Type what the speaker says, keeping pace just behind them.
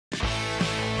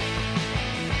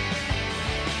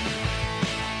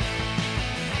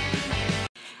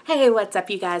Hey, what's up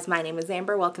you guys? My name is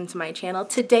Amber. Welcome to my channel.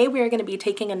 Today we are going to be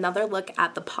taking another look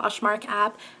at the Poshmark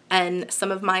app and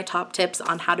some of my top tips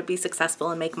on how to be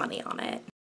successful and make money on it.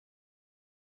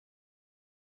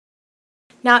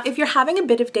 Now, if you're having a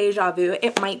bit of deja vu,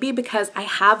 it might be because I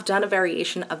have done a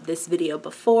variation of this video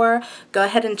before. Go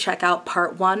ahead and check out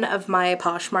part 1 of my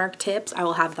Poshmark tips. I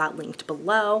will have that linked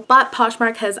below. But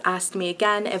Poshmark has asked me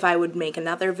again if I would make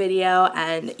another video,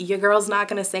 and your girl's not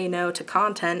gonna say no to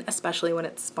content, especially when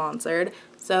it's sponsored.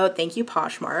 So thank you,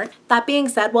 Poshmark. That being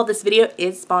said, while this video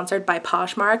is sponsored by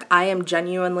Poshmark, I am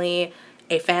genuinely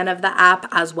a fan of the app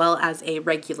as well as a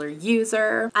regular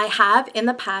user. I have in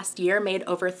the past year made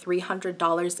over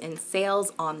 $300 in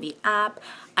sales on the app.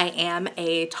 I am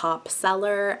a top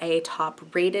seller, a top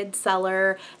rated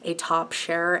seller, a top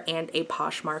sharer, and a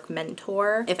Poshmark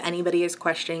mentor. If anybody is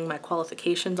questioning my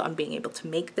qualifications on being able to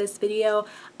make this video,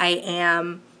 I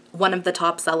am one of the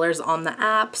top sellers on the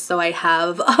app, so I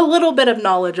have a little bit of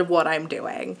knowledge of what I'm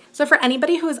doing. So for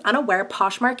anybody who is unaware,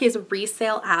 Poshmark is a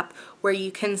resale app where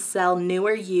you can sell new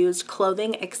or used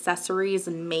clothing, accessories,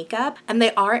 and makeup, and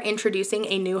they are introducing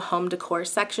a new home decor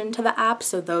section to the app,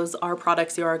 so those are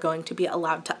products you are going to be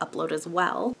allowed to upload as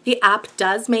well. The app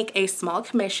does make a small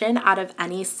commission out of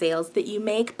any sales that you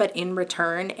make, but in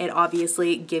return, it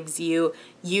obviously gives you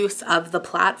use of the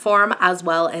platform as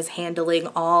well as handling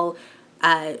all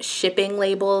shipping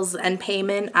labels and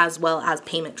payment as well as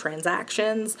payment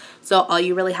transactions. So all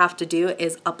you really have to do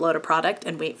is upload a product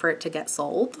and wait for it to get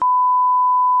sold.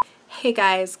 Hey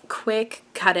guys, quick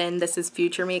cut in. This is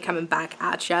future me coming back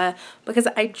at ya because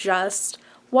I just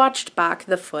watched back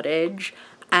the footage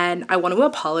and I want to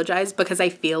apologize because I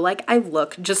feel like I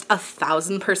look just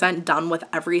 1000% done with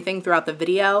everything throughout the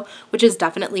video, which is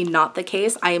definitely not the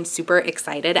case. I am super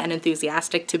excited and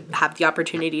enthusiastic to have the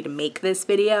opportunity to make this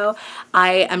video.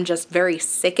 I am just very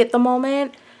sick at the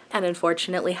moment and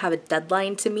unfortunately have a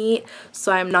deadline to meet,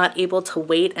 so I'm not able to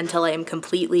wait until I am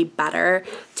completely better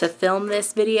to film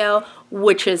this video,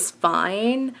 which is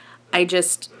fine.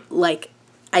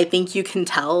 I think you can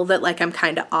tell that I'm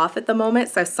kind of off at the moment,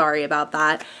 so sorry about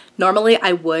that. Normally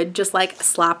I would just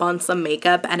slap on some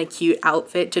makeup and a cute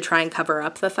outfit to try and cover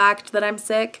up the fact that I'm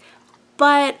sick,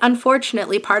 but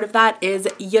unfortunately part of that is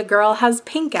your girl has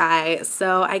pink eye,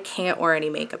 so I can't wear any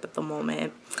makeup at the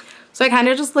moment. So I kind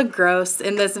of just look gross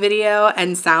in this video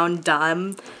and sound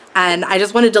dumb. And I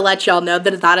just wanted to let y'all know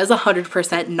that that is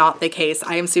 100% not the case.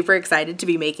 I am super excited to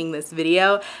be making this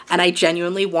video and I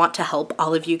genuinely want to help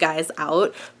all of you guys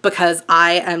out because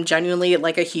I am genuinely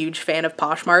a huge fan of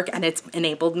Poshmark and it's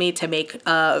enabled me to make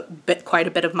quite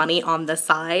a bit of money on the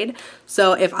side.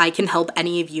 So if I can help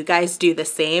any of you guys do the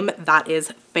same, that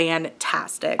is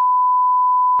fantastic.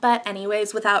 But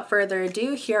anyways, without further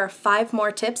ado, here are 5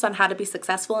 more tips on how to be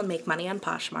successful and make money on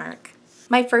Poshmark.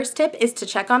 My first tip is to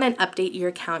check on and update your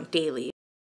account daily.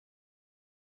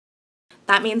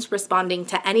 That means responding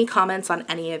to any comments on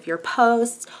any of your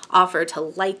posts, offer to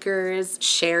likers,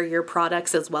 share your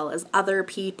products as well as other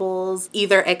people's,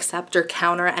 either accept or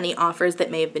counter any offers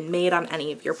that may have been made on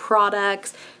any of your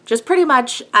products. Just pretty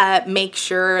much make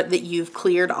sure that you've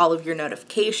cleared all of your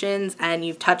notifications and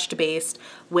you've touched base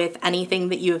with anything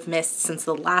that you have missed since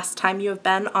the last time you have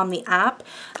been on the app.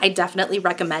 I definitely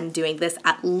recommend doing this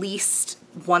at least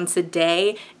once a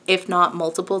day, if not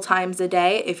multiple times a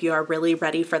day, if you are really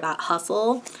ready for that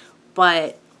hustle,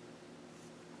 but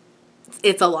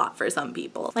it's a lot for some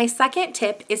people. My second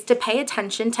tip is to pay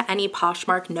attention to any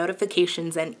Poshmark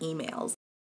notifications and emails.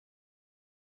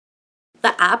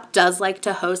 The app does like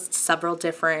to host several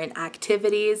different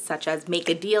activities such as make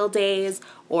a deal days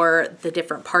or the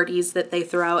different parties that they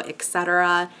throw,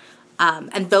 etc.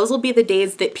 And those will be the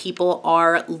days that people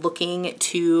are looking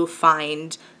to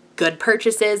find good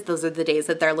purchases. Those are the days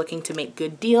that they're looking to make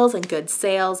good deals and good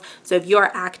sales. So if you're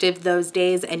active those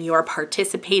days and you're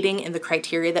participating in the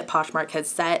criteria that Poshmark has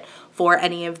set for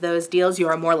any of those deals, you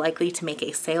are more likely to make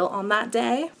a sale on that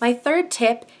day. My third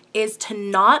tip is to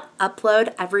not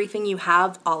upload everything you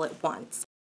have all at once.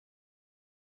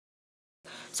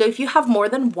 So if you have more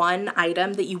than one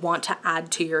item that you want to add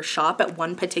to your shop at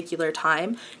one particular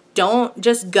time, don't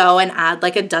just go and add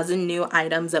a dozen new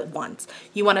items at once.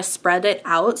 You want to spread it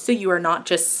out so you are not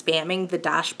just spamming the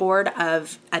dashboard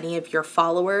of any of your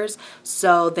followers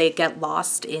so they get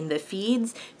lost in the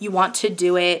feeds. You want to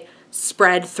do it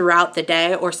spread throughout the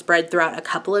day or spread throughout a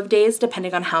couple of days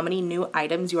depending on how many new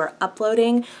items you are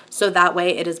uploading, so that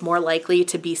way it is more likely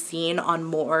to be seen on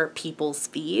more people's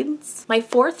feeds. My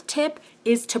fourth tip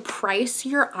is to price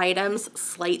your items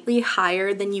slightly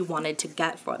higher than you wanted to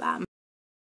get for them.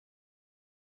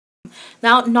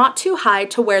 Now, not too high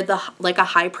to where like a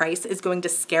high price is going to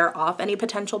scare off any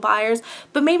potential buyers,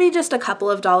 but maybe just a couple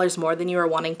of dollars more than you were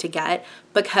wanting to get,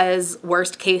 because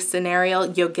worst case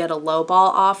scenario, you'll get a lowball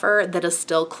offer that is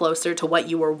still closer to what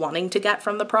you were wanting to get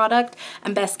from the product.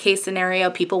 And best case scenario,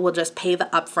 people will just pay the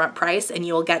upfront price and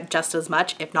you will get just as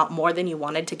much, if not more, than you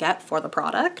wanted to get for the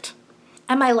product.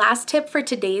 And my last tip for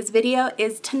today's video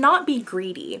is to not be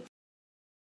greedy.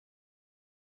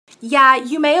 Yeah,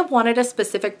 you may have wanted a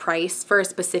specific price for a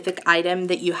specific item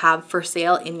that you have for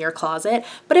sale in your closet,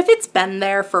 but if it's been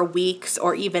there for weeks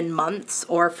or even months,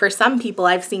 or for some people,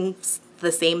 I've seen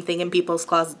the same thing in people's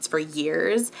closets for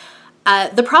years,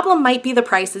 the problem might be the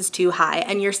price is too high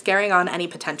and you're scaring on any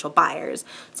potential buyers.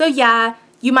 So yeah,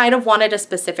 you might have wanted a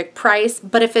specific price,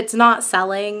 but if it's not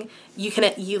selling,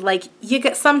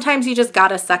 sometimes you just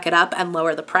gotta suck it up and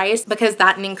lower the price, because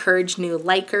that can encourage new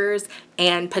likers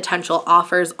and potential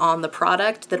offers on the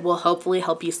product that will hopefully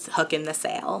help you hook in the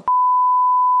sale.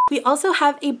 We also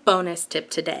have a bonus tip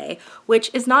today, which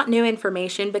is not new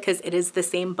information because it is the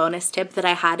same bonus tip that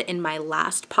I had in my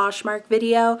last Poshmark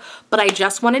video, but I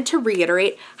just wanted to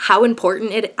reiterate how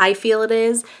important I feel it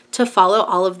is to follow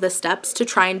all of the steps to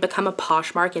try and become a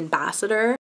Poshmark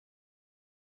ambassador.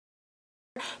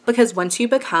 Because once you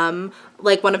become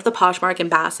like one of the Poshmark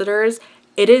ambassadors,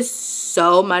 it is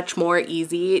so much more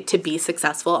easy to be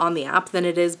successful on the app than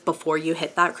it is before you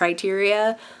hit that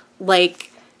criteria. Like,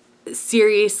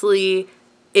 seriously,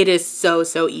 it is so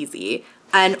easy.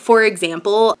 And for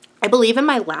example, I believe in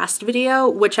my last video,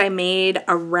 which I made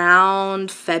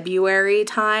around February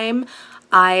time,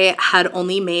 I had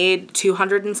only made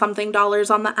 $200 and something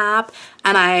on the app,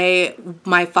 and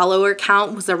my follower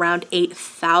count was around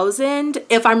 8,000,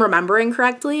 if I'm remembering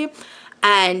correctly.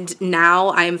 And now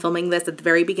I am filming this at the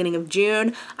very beginning of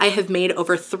June. I have made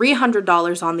over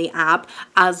 $300 on the app,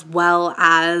 as well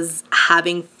as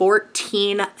having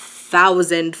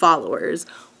 14,000 followers,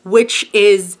 which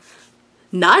is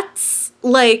nuts.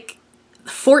 Like,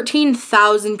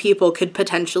 14,000 people could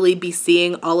potentially be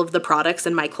seeing all of the products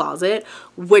in my closet,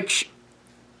 which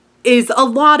is a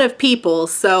lot of people.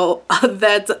 So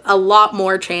that's a lot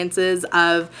more chances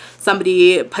of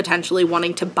somebody potentially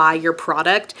wanting to buy your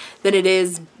product than it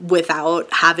is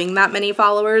without having that many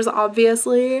followers,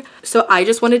 obviously. So I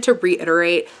just wanted to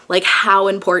reiterate like how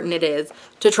important it is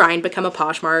to try and become a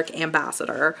Poshmark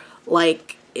ambassador.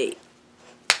 Like,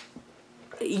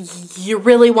 you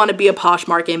really want to be a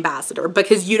Poshmark ambassador,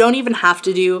 because you don't even have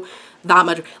to do that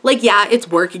much. Like, yeah, it's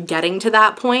work getting to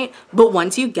that point, but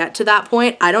once you get to that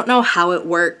point, I don't know how it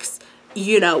works,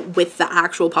 you know, with the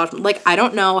actual Poshmark. Like, I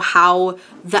don't know how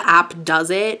the app does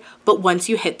it, but once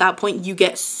you hit that point, you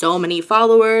get so many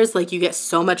followers, like you get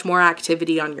so much more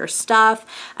activity on your stuff.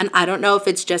 And I don't know if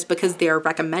it's just because they're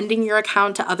recommending your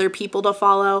account to other people to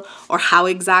follow, or how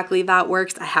exactly that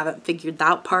works. I haven't figured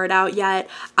that part out yet.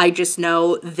 I just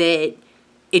know that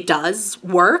it does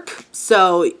work.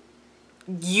 So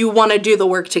you want to do the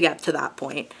work to get to that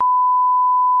point.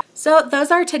 So those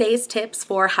are today's tips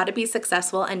for how to be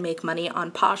successful and make money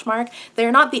on Poshmark.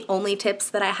 They're not the only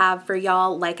tips that I have for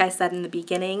y'all. Like I said in the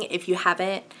beginning, if you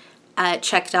haven't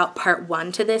checked out part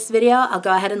 1 to this video, I'll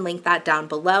go ahead and link that down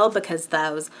below, because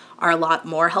those are a lot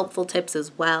more helpful tips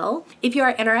as well. If you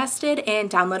are interested in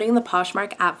downloading the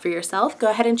Poshmark app for yourself,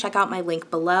 go ahead and check out my link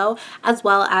below, as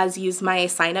well as use my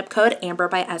sign-up code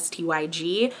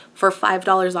amberbystyg for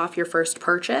 $5 off your first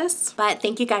purchase. But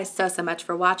thank you guys so much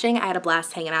for watching. I had a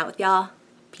blast hanging out with y'all.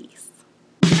 Peace.